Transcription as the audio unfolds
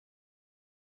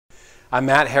I'm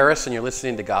Matt Harris, and you're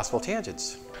listening to Gospel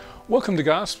Tangents. Welcome to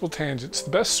Gospel Tangents, the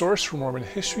best source for Mormon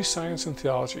history, science, and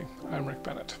theology. I'm Rick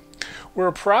Bennett. We're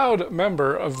a proud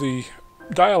member of the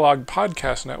Dialogue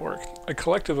Podcast Network, a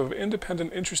collective of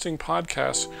independent, interesting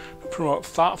podcasts who promote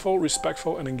thoughtful,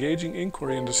 respectful, and engaging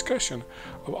inquiry and discussion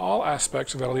of all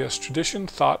aspects of LDS tradition,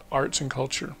 thought, arts, and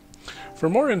culture. For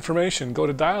more information, go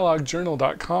to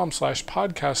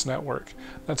dialoguejournal.com/podcast network.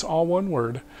 That's all one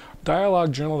word,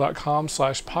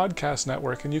 dialoguejournal.com/podcast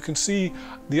network, and you can see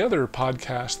the other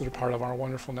podcasts that are part of our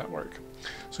wonderful network.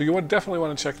 So you would definitely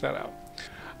want to check that out.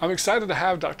 I'm excited to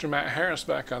have Dr. Matt Harris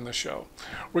back on the show.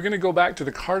 We're going to go back to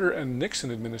the Carter and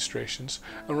Nixon administrations,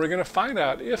 and we're going to find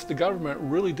out if the government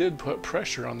really did put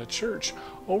pressure on the church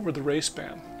over the race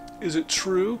ban. Is it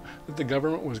true that the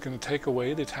government was going to take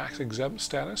away the tax-exempt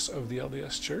status of the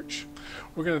LDS Church?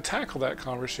 We're going to tackle that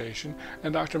conversation,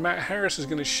 and Dr. Matt Harris is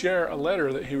going to share a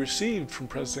letter that he received from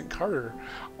President Carter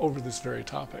over this very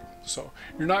topic. So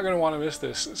you're not going to want to miss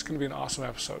this. It's going to be an awesome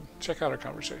episode. Check out our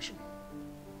conversation.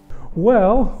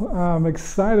 Well, I'm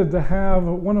excited to have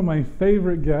one of my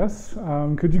favorite guests.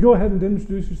 Could you go ahead and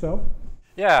introduce yourself?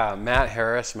 Yeah, Matt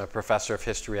Harris. I'm a professor of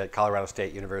history at Colorado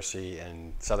State University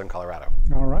in southern Colorado.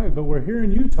 All right, but we're here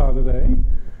in Utah today,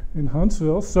 in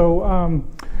Huntsville. So I'm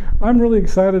really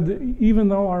excited. Even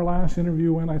though our last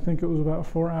interview went, I think it was about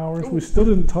 4 hours, we still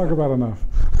didn't talk about enough.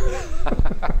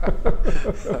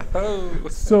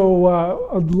 So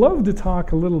I'd love to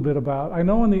talk a little bit about, I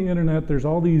know on the internet there's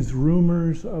all these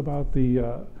rumors about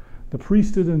the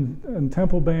priesthood and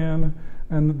temple ban,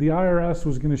 and the IRS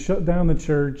was going to shut down the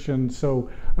church, and so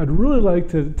I'd really like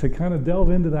to kind of delve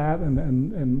into that,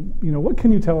 and you know, what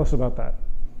can you tell us about that?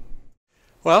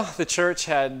 Well, the church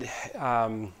had,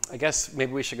 I guess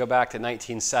maybe we should go back to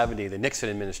 1970. The Nixon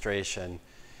administration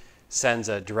sends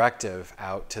a directive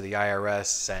out to the IRS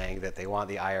saying that they want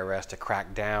the IRS to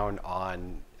crack down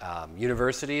on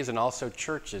universities and also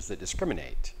churches that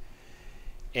discriminate.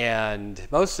 And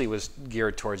mostly was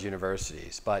geared towards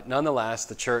universities. But nonetheless,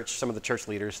 the church, some of the church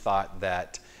leaders thought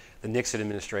that the Nixon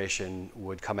administration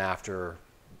would come after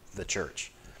the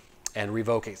church and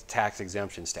revoke its tax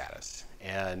exemption status.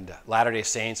 And Latter-day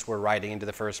Saints were writing into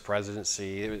the first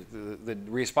presidency. The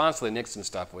response to the Nixon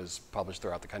stuff was published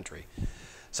throughout the country.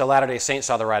 So Latter-day Saints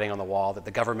saw the writing on the wall that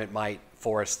the government might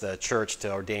force the church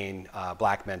to ordain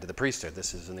black men to the priesthood.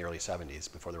 This is in the early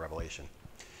 70s, before the Revelation.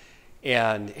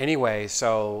 And anyway,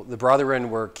 so the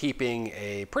Brethren were keeping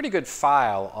a pretty good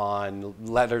file on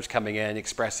letters coming in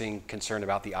expressing concern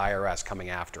about the IRS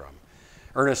coming after them.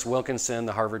 Ernest Wilkinson,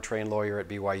 the Harvard-trained lawyer at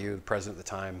BYU, the president at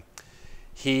the time,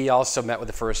 he also met with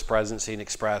the first presidency and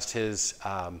expressed his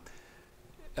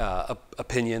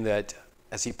opinion that,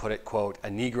 as he put it, quote, a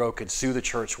Negro could sue the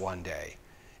church one day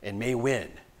and may win,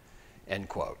 end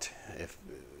quote, if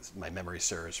my memory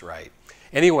serves right.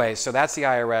 Anyway, so that's the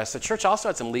IRS. The church also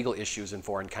had some legal issues in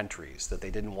foreign countries that they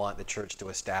didn't want the church to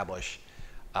establish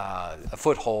a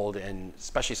foothold in,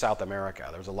 especially South America.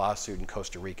 There was a lawsuit in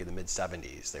Costa Rica in the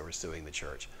mid-70s. They were suing the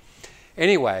church.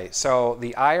 Anyway, so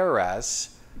the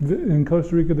IRS... In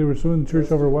Costa Rica, they were suing the church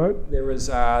over what? There was,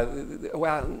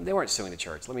 well, they weren't suing the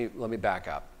church. Let me back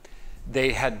up.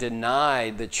 They had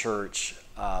denied the church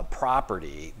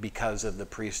property because of the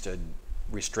priesthood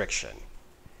restriction.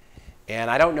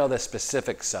 And I don't know the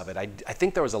specifics of it. I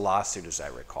think there was a lawsuit, as I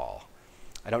recall.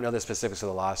 I don't know the specifics of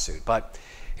the lawsuit. But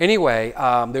anyway,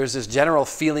 there's this general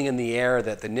feeling in the air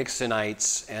that the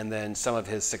Nixonites and then some of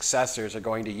his successors are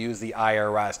going to use the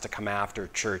IRS to come after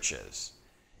churches.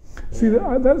 See,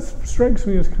 that strikes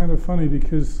me as kind of funny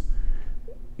because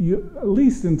at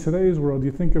least in today's world,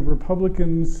 you think of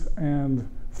Republicans and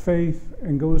faith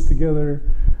and goes together.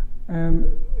 And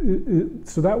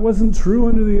so that wasn't true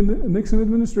under the Nixon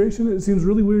administration? It seems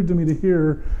really weird to me to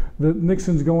hear that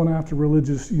Nixon's going after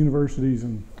religious universities.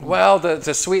 Well,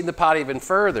 to sweeten the pot even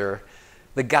further,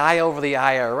 the guy over the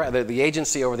IRS, the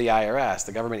agency over the IRS,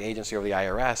 the government agency over the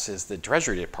IRS is the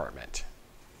Treasury Department,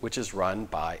 which is run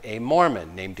by a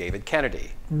Mormon named David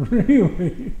Kennedy.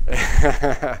 Really?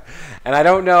 And I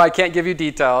don't know, I can't give you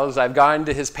details. I've gone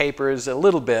to his papers a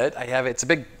little bit. It's a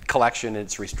big collection and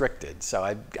it's restricted, so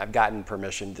I've gotten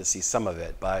permission to see some of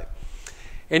it. But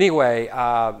anyway,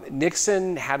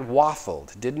 Nixon had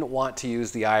waffled, didn't want to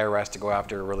use the IRS to go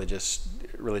after religions,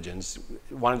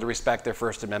 wanted to respect their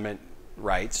First Amendment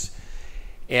rights.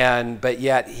 But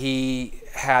yet he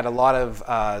had a lot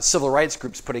of civil rights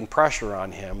groups putting pressure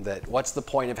on him that what's the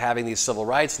point of having these civil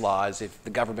rights laws if the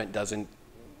government doesn't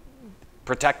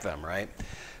protect them, right?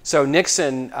 So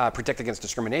Nixon, protect against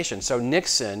discrimination. So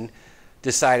Nixon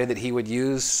decided that he would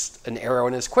use an arrow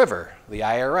in his quiver, the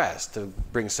IRS, to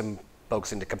bring some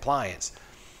folks into compliance.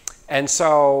 And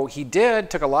so he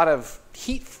took a lot of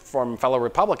heat from fellow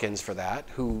Republicans for that,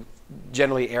 who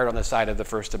generally erred on the side of the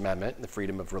First Amendment, the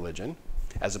freedom of religion,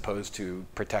 as opposed to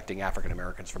protecting African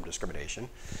Americans from discrimination.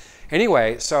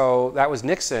 Anyway, so that was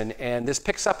Nixon, and this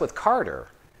picks up with Carter.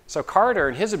 So Carter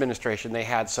and his administration, they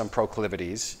had some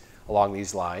proclivities along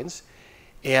these lines.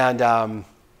 And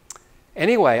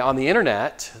anyway, on the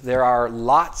internet, there's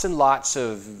lots and lots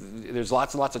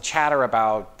of chatter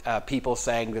about people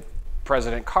saying that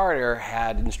President Carter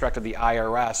had instructed the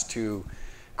IRS to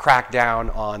crack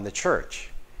down on the church.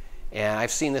 And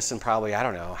I've seen this in probably, I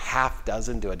don't know, half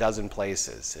dozen to a dozen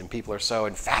places. And people are so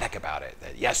emphatic about it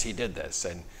that, yes, he did this.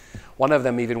 And one of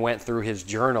them even went through his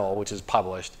journal, which is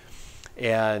published,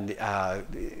 and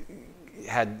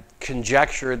had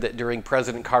conjectured that during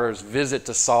President Carter's visit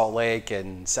to Salt Lake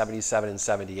in 77 and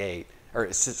 78,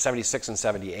 or 76 and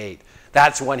 78,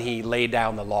 that's when he laid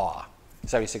down the law.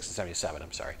 76 and 77,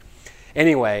 I'm sorry.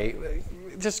 Anyway,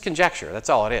 just conjecture, that's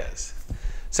all it is.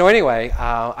 So anyway,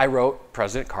 I wrote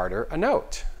President Carter a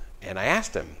note, and I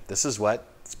asked him, this is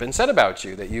what's been said about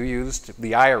you, that you used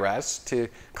the IRS to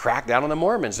crack down on the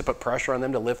Mormons, to put pressure on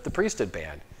them to lift the priesthood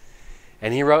ban.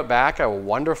 And he wrote back a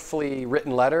wonderfully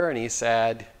written letter, and he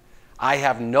said, I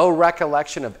have no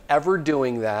recollection of ever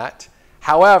doing that.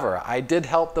 However, I did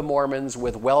help the Mormons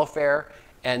with welfare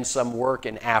and some work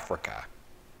in Africa,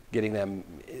 getting them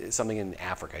something in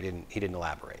Africa. He didn't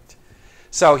elaborate.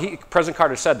 So President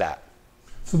Carter said that.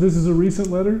 So this is a recent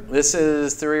letter? This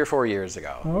is 3 or 4 years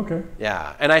ago. Oh, okay.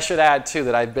 Yeah, and I should add too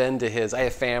that I've been to I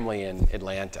have family in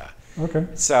Atlanta. Okay.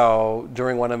 So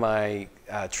during one of my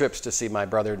trips to see my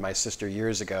brother and my sister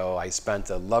years ago, I spent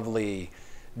a lovely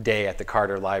day at the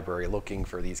Carter Library looking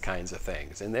for these kinds of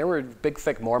things. And there were big,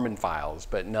 thick Mormon files,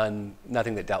 but nothing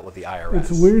that dealt with the IRS.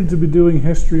 It's weird to be doing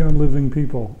history on living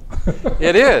people.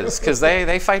 It is, because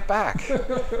they fight back.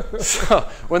 So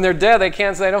when they're dead, they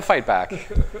don't fight back.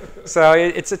 So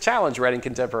it's a challenge writing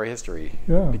contemporary history,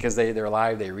 because they're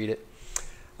alive, they read it.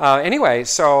 Anyway,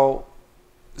 so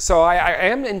I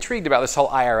am intrigued about this whole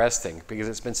IRS thing, because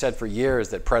it's been said for years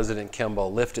that President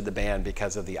Kimball lifted the ban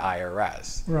because of the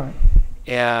IRS. Right.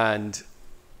 And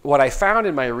what I found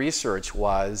in my research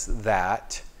was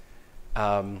that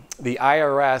the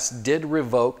IRS did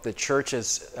revoke the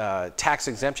church's tax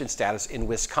exemption status in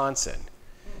Wisconsin,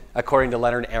 according to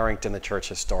Leonard Arrington, the church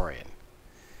historian.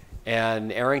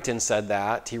 And Arrington said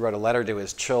that. He wrote a letter to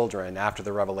his children after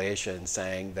the revelation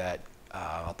saying that,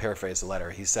 I'll paraphrase the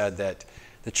letter, he said that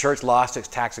the church lost its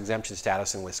tax exemption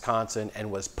status in Wisconsin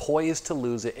and was poised to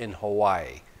lose it in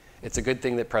Hawaii. It's a good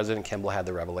thing that President Kimball had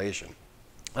the revelation.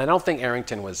 I don't think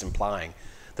Arrington was implying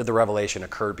that the revelation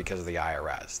occurred because of the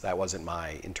IRS. That wasn't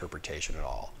my interpretation at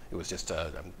all. It was just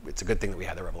it's a good thing that we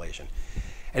had the revelation.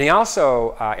 And he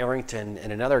also, Arrington,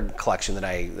 in another collection that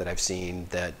I've seen,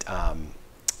 that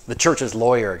the church's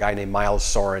lawyer, a guy named Miles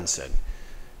Sorensen,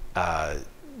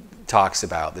 talks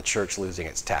about the church losing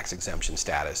its tax exemption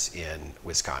status in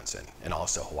Wisconsin and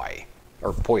also Hawaii,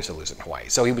 or poised to lose it in Hawaii.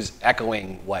 So he was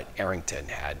echoing what Arrington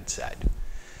had said.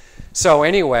 So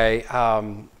anyway,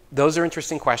 those are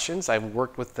interesting questions. I've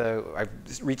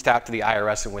reached out to the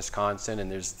IRS in Wisconsin,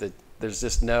 and there's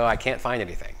just I can't find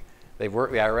anything. The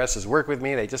IRS has worked with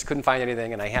me, they just couldn't find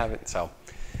anything, and I haven't. So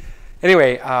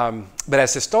anyway, but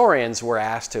as historians, we're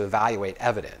asked to evaluate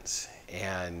evidence,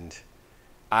 and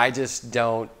I just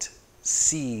don't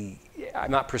I'm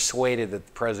not persuaded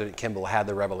that President Kimball had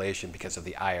the revelation because of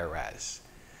the IRS.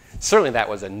 Certainly that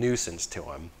was a nuisance to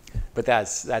him, but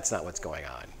that's not what's going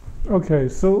on. Okay,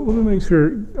 so let me make sure,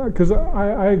 because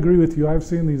I agree with you. I've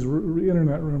seen these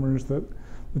internet rumors that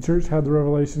the church had the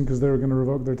revelation because they were going to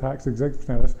revoke their tax exempt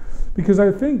status. Because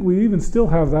I think we even still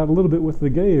have that a little bit with the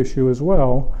gay issue as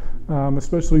well,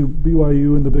 especially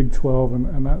BYU and the Big 12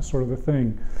 and that sort of a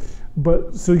thing.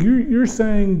 But so you're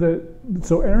saying that,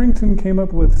 so Arrington came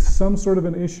up with some sort of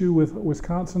an issue with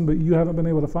Wisconsin, but you haven't been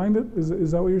able to find it?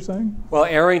 Is that what you're saying? Well,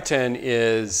 Arrington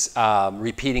is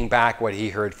repeating back what he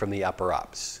heard from the upper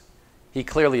ups. He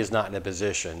clearly is not in a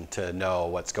position to know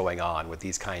what's going on with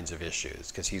these kinds of issues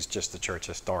because he's just the church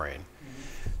historian.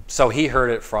 Mm-hmm. So he heard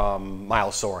it from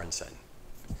Miles Sorensen.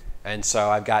 And so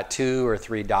I've got 2 or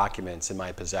 3 documents in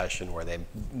my possession where they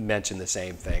mention the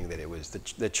same thing, that it was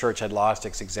the church had lost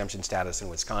its exemption status in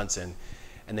Wisconsin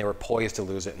and they were poised to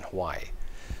lose it in Hawaii.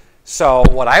 So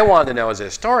what I wanted to know as a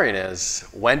historian is,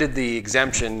 when did the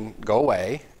exemption go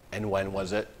away and when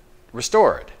was it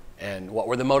restored? And what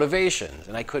were the motivations?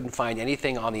 And I couldn't find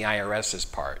anything on the IRS's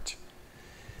part.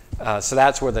 So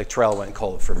that's where the trail went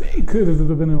cold for me. Could it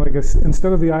have been like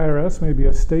instead of the IRS, maybe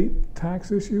a state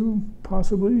tax issue,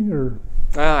 possibly, or?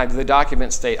 The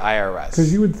documents state IRS.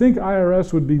 Because you would think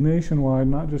IRS would be nationwide,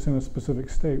 not just in a specific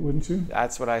state, wouldn't you?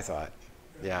 That's what I thought.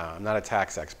 Yeah, I'm not a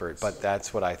tax expert, but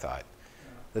that's what I thought.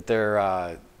 That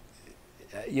they're,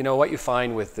 you know, what you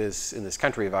find with this in this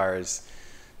country of ours,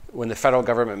 when the federal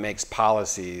government makes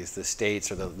policies, the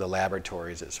states are the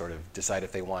laboratories that sort of decide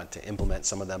if they want to implement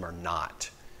some of them or not.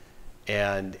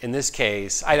 And in this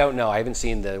case, I don't know. I haven't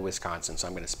seen the Wisconsin, so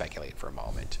I'm going to speculate for a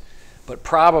moment. But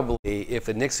probably if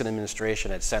the Nixon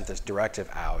administration had sent this directive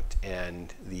out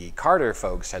and the Carter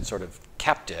folks had sort of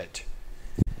kept it,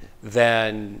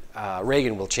 then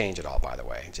Reagan will change it all, by the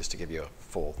way, just to give you a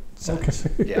full sense.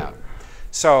 Okay. Yeah.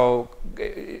 So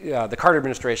the Carter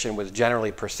administration was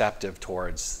generally perceptive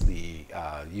towards the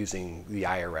using the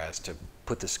IRS to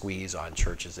put the squeeze on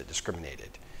churches that discriminated.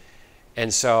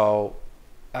 And so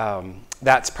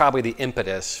that's probably the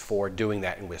impetus for doing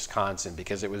that in Wisconsin,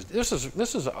 because this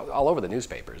is all over the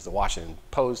newspapers, the Washington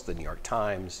Post, the New York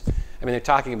Times. I mean, they're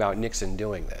talking about Nixon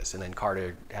doing this and then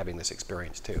Carter having this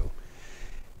experience too.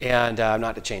 And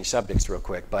not to change subjects real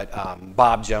quick, but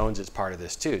Bob Jones is part of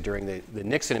this too. During the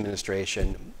Nixon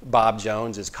administration, Bob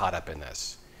Jones is caught up in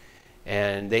this.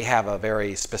 And they have a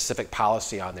very specific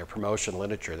policy on their promotional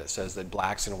literature that says that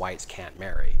blacks and whites can't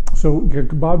marry. So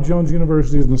Bob Jones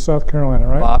University is in South Carolina,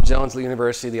 right? Bob Jones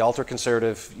University, the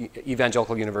ultra-conservative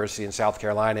evangelical university in South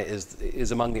Carolina,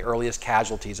 is among the earliest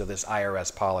casualties of this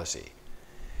IRS policy.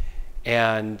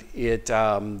 And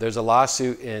there's a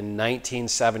lawsuit in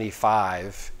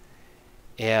 1975,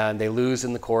 and they lose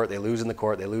in the court, they lose in the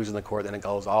court, they lose in the court, then it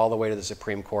goes all the way to the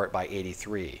Supreme Court by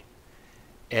 '83.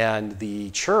 And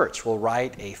the church will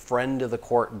write a friend of the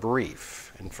court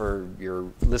brief. And for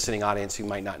your listening audience who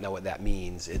might not know what that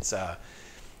means,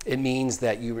 it means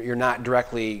that you're not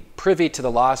directly privy to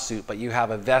the lawsuit, but you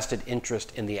have a vested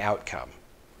interest in the outcome.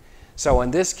 So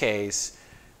in this case,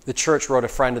 the church wrote a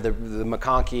friend of the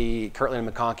McConkey, Kirtland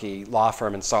and McConkey law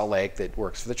firm in Salt Lake that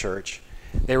works for the church.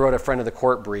 They wrote a friend of the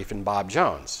court brief in Bob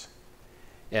Jones.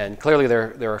 And clearly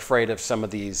they're afraid of some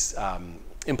of these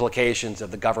implications of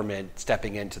the government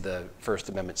stepping into the First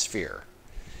Amendment sphere.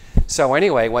 So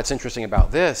anyway, what's interesting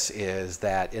about this is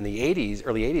that in the 80s,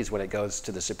 early 80s, when it goes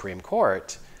to the Supreme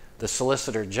Court, the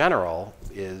Solicitor General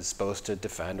is supposed to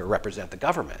defend or represent the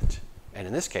government. And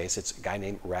in this case, it's a guy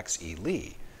named Rex E.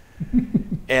 Lee.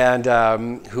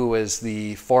 And who was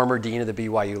the former dean of the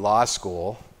BYU Law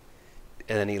School,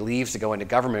 and then he leaves to go into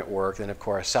government work. Then, of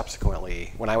course,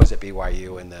 subsequently, when I was at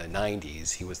BYU in the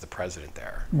 90s, he was the president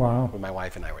there. Wow. When my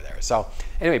wife and I were there. So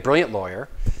anyway, brilliant lawyer.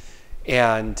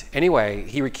 And anyway,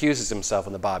 he recuses himself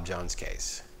in the Bob Jones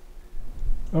case.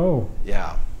 Oh.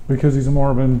 Yeah. Because he's a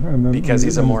Mormon. And then, because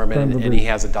he's a Mormon and he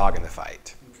has a dog in the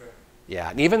fight. Okay. Yeah.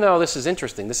 And even though this is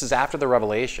interesting, this is after the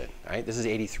Revelation, right? This is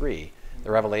 '83.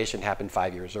 The Revelation happened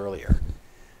 5 years earlier.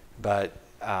 But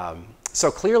so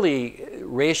clearly,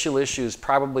 racial issues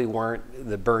probably weren't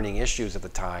the burning issues at the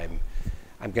time.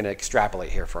 I'm going to extrapolate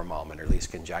here for a moment, or at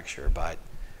least conjecture, but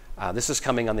this is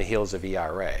coming on the heels of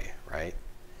ERA, right?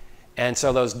 And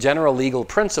so those general legal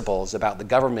principles about the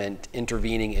government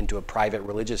intervening into a private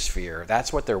religious sphere,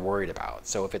 that's what they're worried about.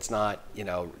 So if it's not, you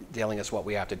know, telling us what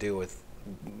we have to do with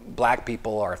black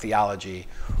people or theology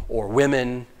or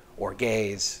women or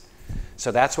gays,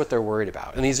 so that's what they're worried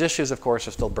about. And these issues, of course,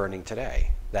 are still burning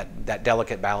today. That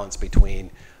delicate balance between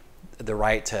the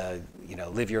right to, you know,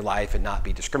 live your life and not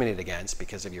be discriminated against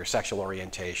because of your sexual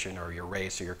orientation or your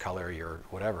race or your color or your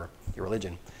whatever, your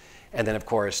religion. And then, of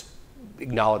course,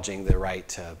 acknowledging the right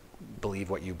to believe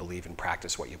what you believe and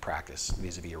practice what you practice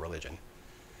vis-a-vis your religion.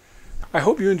 I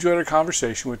hope you enjoyed our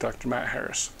conversation with Dr. Matt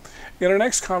Harris. In our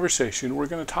next conversation, we're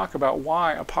going to talk about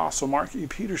why Apostle Mark E.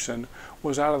 Peterson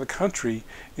was out of the country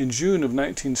in June of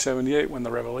 1978 when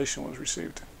the revelation was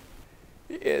received.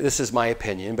 This is my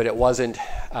opinion, but it wasn't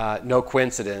no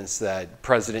coincidence that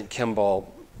President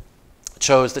Kimball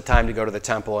chose the time to go to the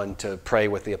temple and to pray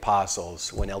with the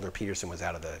apostles when Elder Peterson was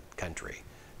out of the country,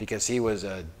 because he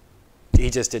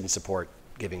just didn't support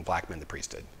giving black men the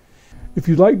priesthood. If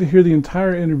you'd like to hear the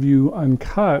entire interview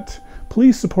uncut,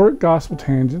 please support Gospel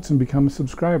Tangents and become a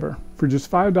subscriber. For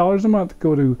just $5 a month,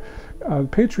 go to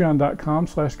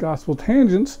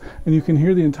patreon.com/gospeltangents and you can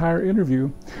hear the entire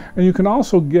interview. And you can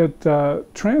also get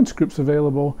transcripts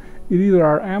available at either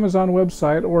our Amazon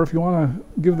website, or if you want to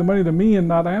give the money to me and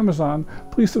not Amazon,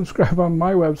 please subscribe on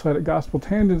my website at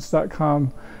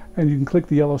gospeltangents.com and you can click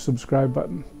the yellow subscribe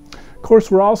button. Of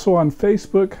course, we're also on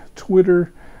Facebook,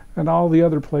 Twitter, and all the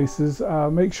other places.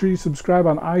 Make sure you subscribe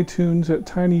on iTunes at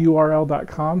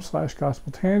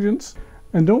tinyurl.com/gospeltangents.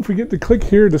 And don't forget to click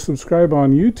here to subscribe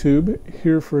on YouTube,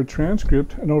 here for a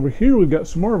transcript, and over here we've got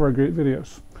some more of our great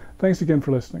videos. Thanks again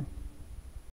for listening.